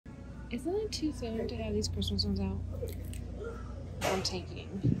Isn't it too soon to have these Christmas ones out? I'm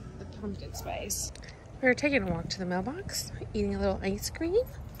taking the pumpkin spice. We're taking a walk to the mailbox, eating a little ice cream.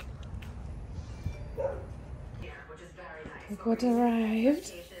 Look what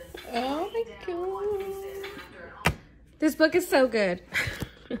arrived. Oh my god. This book is so good.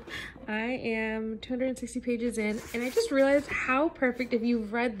 I am 260 pages in, and I just realized how perfect, if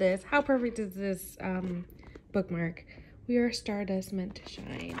you've read this, how perfect is this bookmark. We are stardust meant to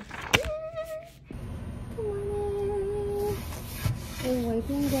shine. We're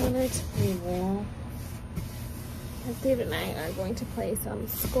wiping down our table. As David and I are going to play some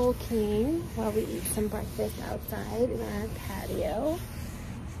Skull King while we eat some breakfast outside in our patio.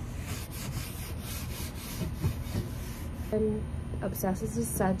 I'm obsessed. This is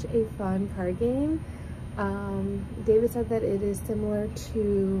such a fun card game. David said that it is similar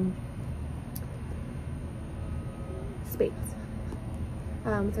to Spades.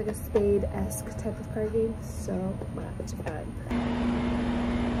 It's like a spade-esque type of card game, so much fun.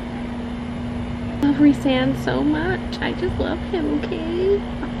 I love Rhysand so much. I just love him, okay?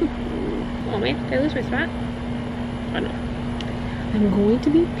 Oh man, did I lose my spot? Oh no. I'm going to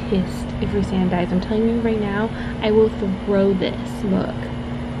be pissed if Rhysand dies. I'm telling you right now, I will throw this book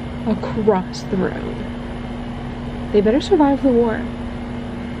across the room. They better survive the war.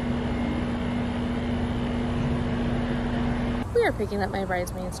 We are picking up my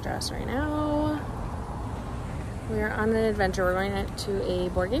bridesmaid's dress right now. We are on an adventure. We're going to a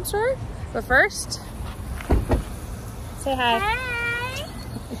board game store. But first, say hi. Hi!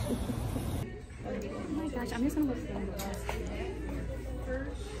 Oh my gosh, I'm just gonna look down.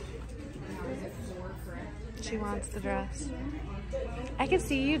 She wants the dress. I can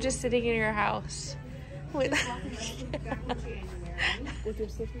see you just sitting in your house. With your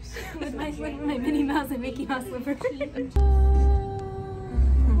slippers? With my Minnie Mouse and Mickey Mouse slippers.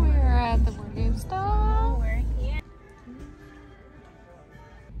 We're at the board game store.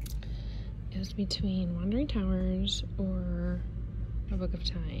 It was between Wandering Towers or A Book of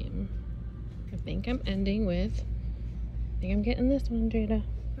Time. I think I'm ending with, I think I'm getting this one, Jada.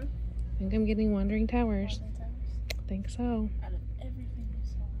 I think I'm getting Wandering Towers. I think so. Out of everything we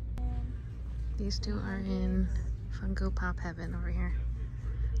saw. These two are in Funko Pop heaven over here.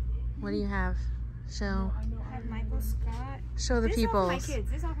 What do you have? Show. I have Michael Scott. Show the people. This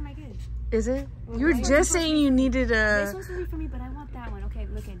is all for my kids. Is it? You were just saying you needed a... This one's supposed to be for me, but I want that one. Okay,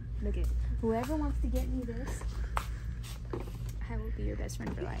 look it. Whoever wants to get me this, I will be your best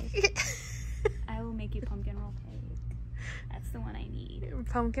friend for life. I will make you pumpkin roll cake. That's the one I need.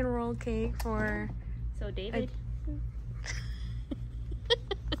 Pumpkin roll cake for... So David,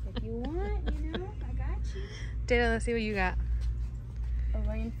 if you want, I got you. Data, let's see what you got.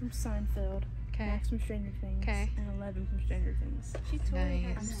 Elaine from Seinfeld, Okay. Max from Stranger Things, Okay. and 11 from Stranger Things. She totally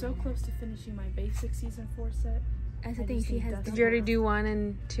Nice. I'm so close to finishing my basic season 4 set. That's the I thing, just she need has. Dustin. Did you already do 1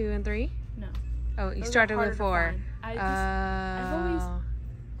 and 2 and 3? No. Oh, you Those are started harder with to 4. find.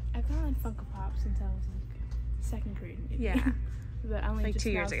 I've gotten Funko Pop since I was like 2nd grade maybe. Yeah. But I only Like just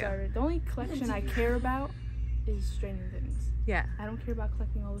 2 now years ago. started. The only collection I care about is Stranger Things. Yeah. I don't care about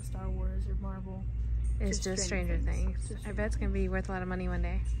collecting all the Star Wars or Marvel. It's just Stranger Things. Just I bet it's going to be worth a lot of money one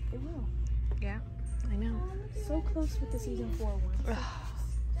day. It will. Yeah, I know. So close with the season 4 one.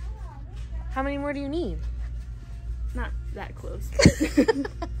 How many more do you need? Not that close. There's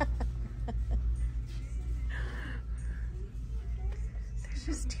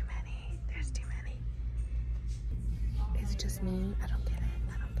just too many. There's too many. Is it just me? I don't get it.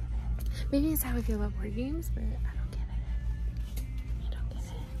 Maybe it's how I feel about board games, but I don't get it.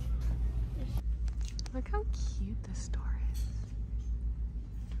 Look how cute this store is.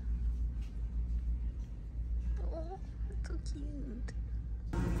 Oh, it's so cute.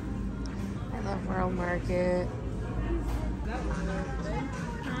 I love World Market.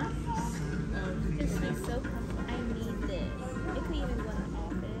 This is so comfortable. I need this. It could even go in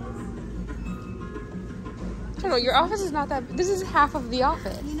the office. I don't know, your office is not that. This is half of the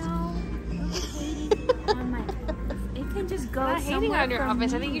office. I'm hating on my office. It can just go I'm not hating on your from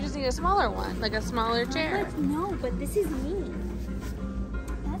office. I me. think you just need a smaller one, like a smaller chair. No, but this is me.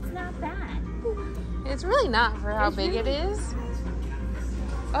 That's not bad. It's really not for how big it is.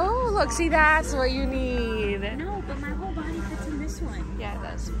 Oh, look, see, that's what you need. No, but my whole body fits in this one. Yeah, it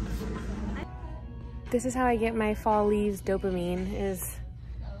does. This is how I get my fall leaves dopamine. Is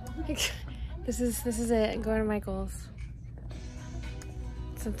this is it. Going to Michael's.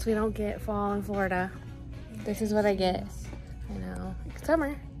 Since we don't get fall in Florida, this is what I get. I know.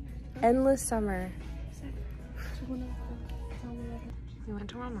 Summer, endless summer. We went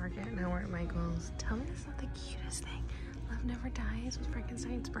to World Market. Now we're at Michael's. Tell me it's not the cutest thing. Look Love Never Dies with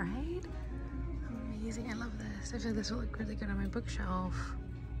Frankenstein's Bride. Amazing. I love this. I feel like this will look really good on my bookshelf.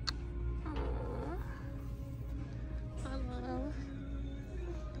 Aww. I love.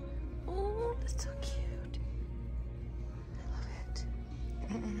 Oh, that's so cute. I love it.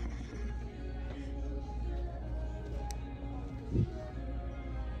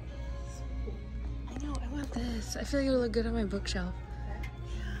 I know, I want this. I feel like it would look good on my bookshelf.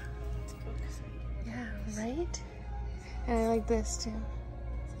 Yeah, right? And I like this too.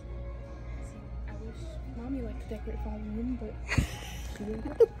 I wish mommy liked to decorate for Halloween, but she didn't.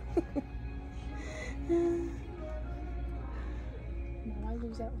 Now I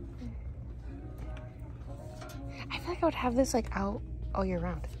lose that one. I feel like I would have this like out all year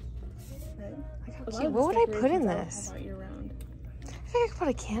round. Right? Like how A lot cute. of What would I put in decorations this? All year round. I think I could put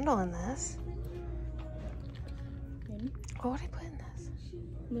a candle in this. Maybe. What would I put in this?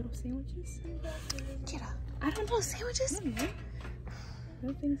 Little sandwiches? Cheetah. I don't know, sandwiches? I don't know.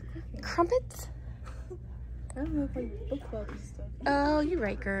 Nothing's cooking. Crumpets? I don't know if like book club and stuff. Oh, you're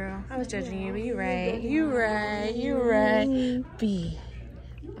right, girl. I was judging you, but you're right. You're right. You're right. Be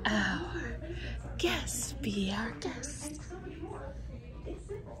our guest. Be our guest.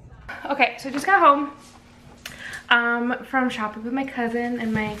 Okay, so I just got home from shopping with my cousin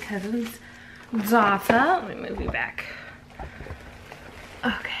and my cousin's daughter. Let me move you back.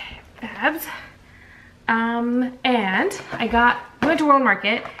 Okay, Babs. And I went to World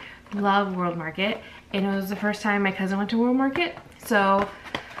Market. Love World Market. And it was the first time my cousin went to World Market. So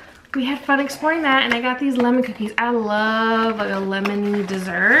we had fun exploring that, and I got these lemon cookies. I love like a lemony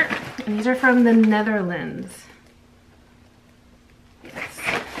dessert. And these are from the Netherlands. Yes.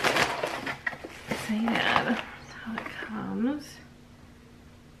 So yeah, that's how it comes.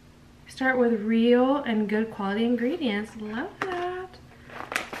 Start with real and good quality ingredients. Love that.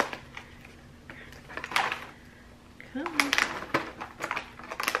 Come on.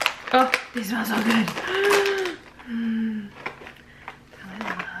 Oh, these smell so good. How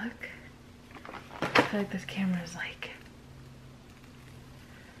I look. I feel like this camera is like...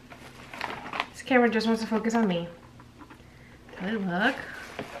 This camera just wants to focus on me. How I look.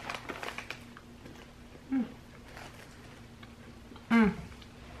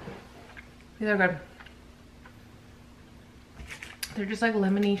 These are good. They're just like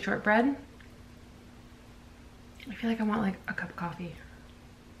lemony shortbread. I feel like I want like a cup of coffee.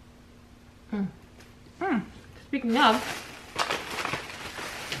 Speaking of,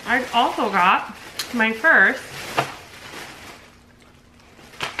 I also got my first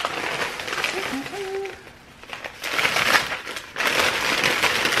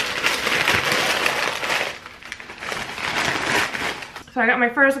So I got my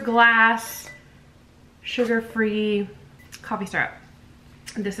first glass sugar-free coffee syrup.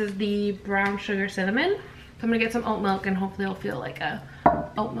 This is the brown sugar cinnamon. So I'm gonna get some oat milk and hopefully it'll feel like a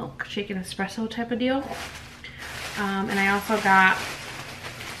oat milk shaken espresso type of deal. And I also got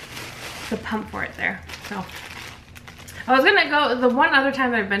the pump for it there. So I was gonna go, the one other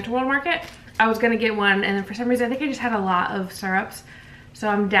time that I've been to World Market, I was gonna get one, and then for some reason I think I just had a lot of syrups. So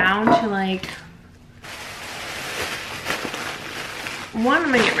I'm down to like one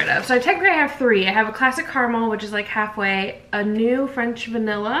I'm gonna get rid of. So technically I have three. I have a classic caramel, which is like halfway, a new French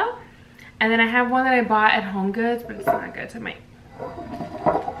vanilla, and then I have one that I bought at Home Goods, but it's not good, so I might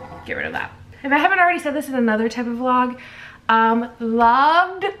get rid of that. If I haven't already said this in another type of vlog,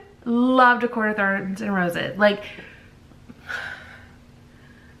 loved A Court of Thorns and Roses. Like,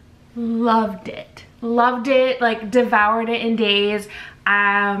 loved it, like devoured it in days.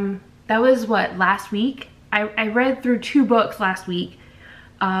 That was what, last week? I read through 2 books last week.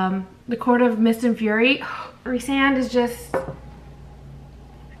 The Court of Mist and Fury. Rhysand is just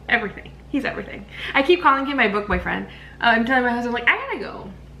everything. He's everything. I keep calling him my book boyfriend. I'm telling my husband, like, I gotta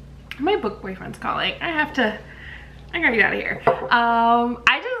go. My book boyfriend's calling. I gotta get out of here.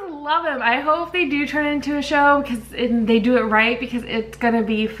 I just love him. I hope they do turn it into a show because they do it right, because it's gonna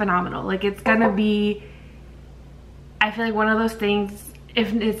be phenomenal. Like, it's gonna be, I feel like one of those things,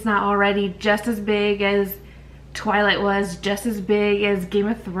 if it's not already just as big as Twilight was, just as big as Game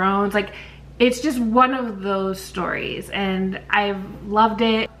of Thrones. Like, it's just one of those stories, and I've loved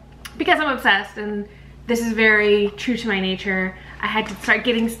it because I'm obsessed, and this is very true to my nature. I had to start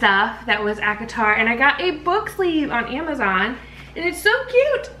getting stuff that was ACOTAR, and I got a book sleeve on Amazon, and it's so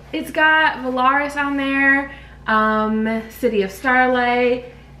cute. It's got Valaris on there, City of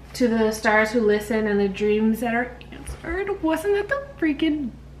Starlight, To the Stars Who Listen, and the Dreams That Are Answered. Wasn't that the freaking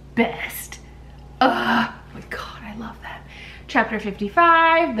best? Oh my god, I love that. Chapter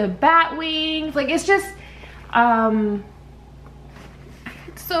 55, the bat wings. Like, it's just,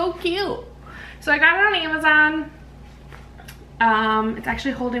 it's so cute. So I got it on Amazon. It's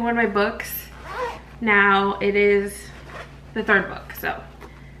actually holding one of my books. Now it is the third book, so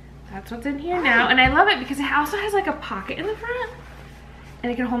that's what's in here now. And I love it because it also has like a pocket in the front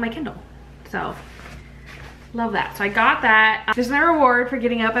and it can hold my Kindle. So love that. So I got that. This is my reward for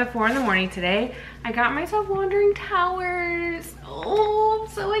getting up at 4 in the morning today. I got myself Wandering Towers. Oh,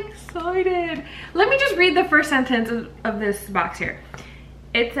 I'm so excited. Let me just read the first sentence of this box here.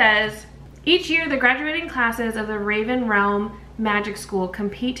 It says, each year the graduating classes of the Raven Realm Magic School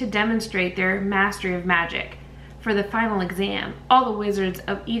compete to demonstrate their mastery of magic. For the final exam, all the wizards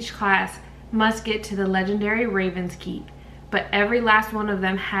of each class must get to the legendary Raven's Keep. But every last one of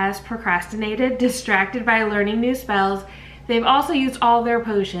them has procrastinated, distracted by learning new spells. They've also used all their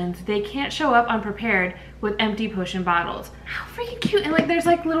potions. They can't show up unprepared with empty potion bottles. How freaking cute. And like there's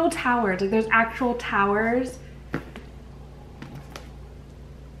like little towers, like there's actual towers.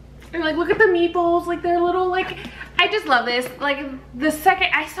 And like look at the meeples, like they're little, like I just love this. Like the second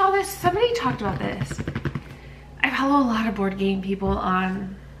I saw this, somebody talked about this. I follow a lot of board game people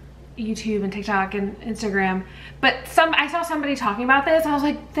on YouTube and TikTok and Instagram, but I saw somebody talking about this. I was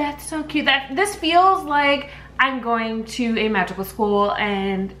like, that's so cute. This feels like I'm going to a magical school,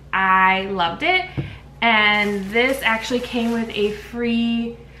 and I loved it. And this actually came with a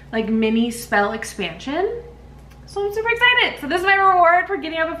free like mini spell expansion, so I'm super excited. So this is my reward for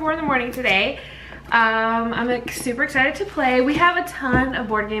getting up at 4 in the morning today. I'm like super excited to play. We have a ton of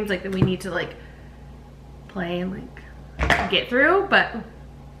board games like that we need to like play and like get through, but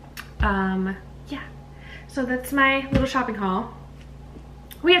yeah, so that's my little shopping haul.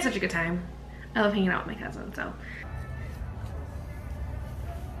 We had such a good time. I love hanging out with my cousin, so.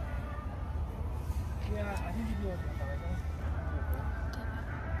 Yeah, I think you do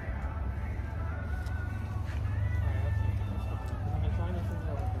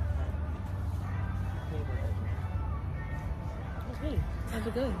Okay,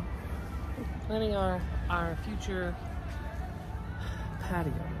 sounds good. Planning our future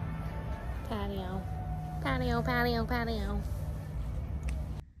patio. Patio, patio, patio, patio.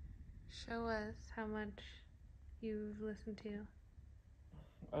 Show us how much you've listened to.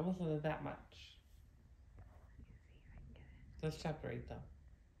 I wasn't in that much. That's chapter 8 though.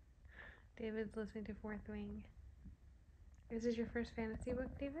 David's listening to Fourth Wing. Is this your first fantasy book,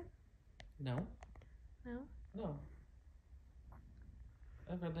 David? No. No? No.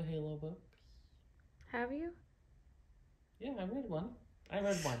 I've read the Halo books. Have you? Yeah, I read one. I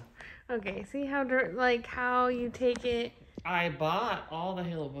read one. Okay, see how like how you take it. I bought all the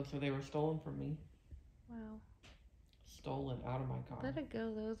Halo books, but they were stolen from me. Wow. Stolen out of my car. Let it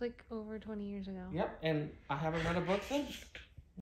go. That was like over 20 years ago. Yep, and I haven't read a book since.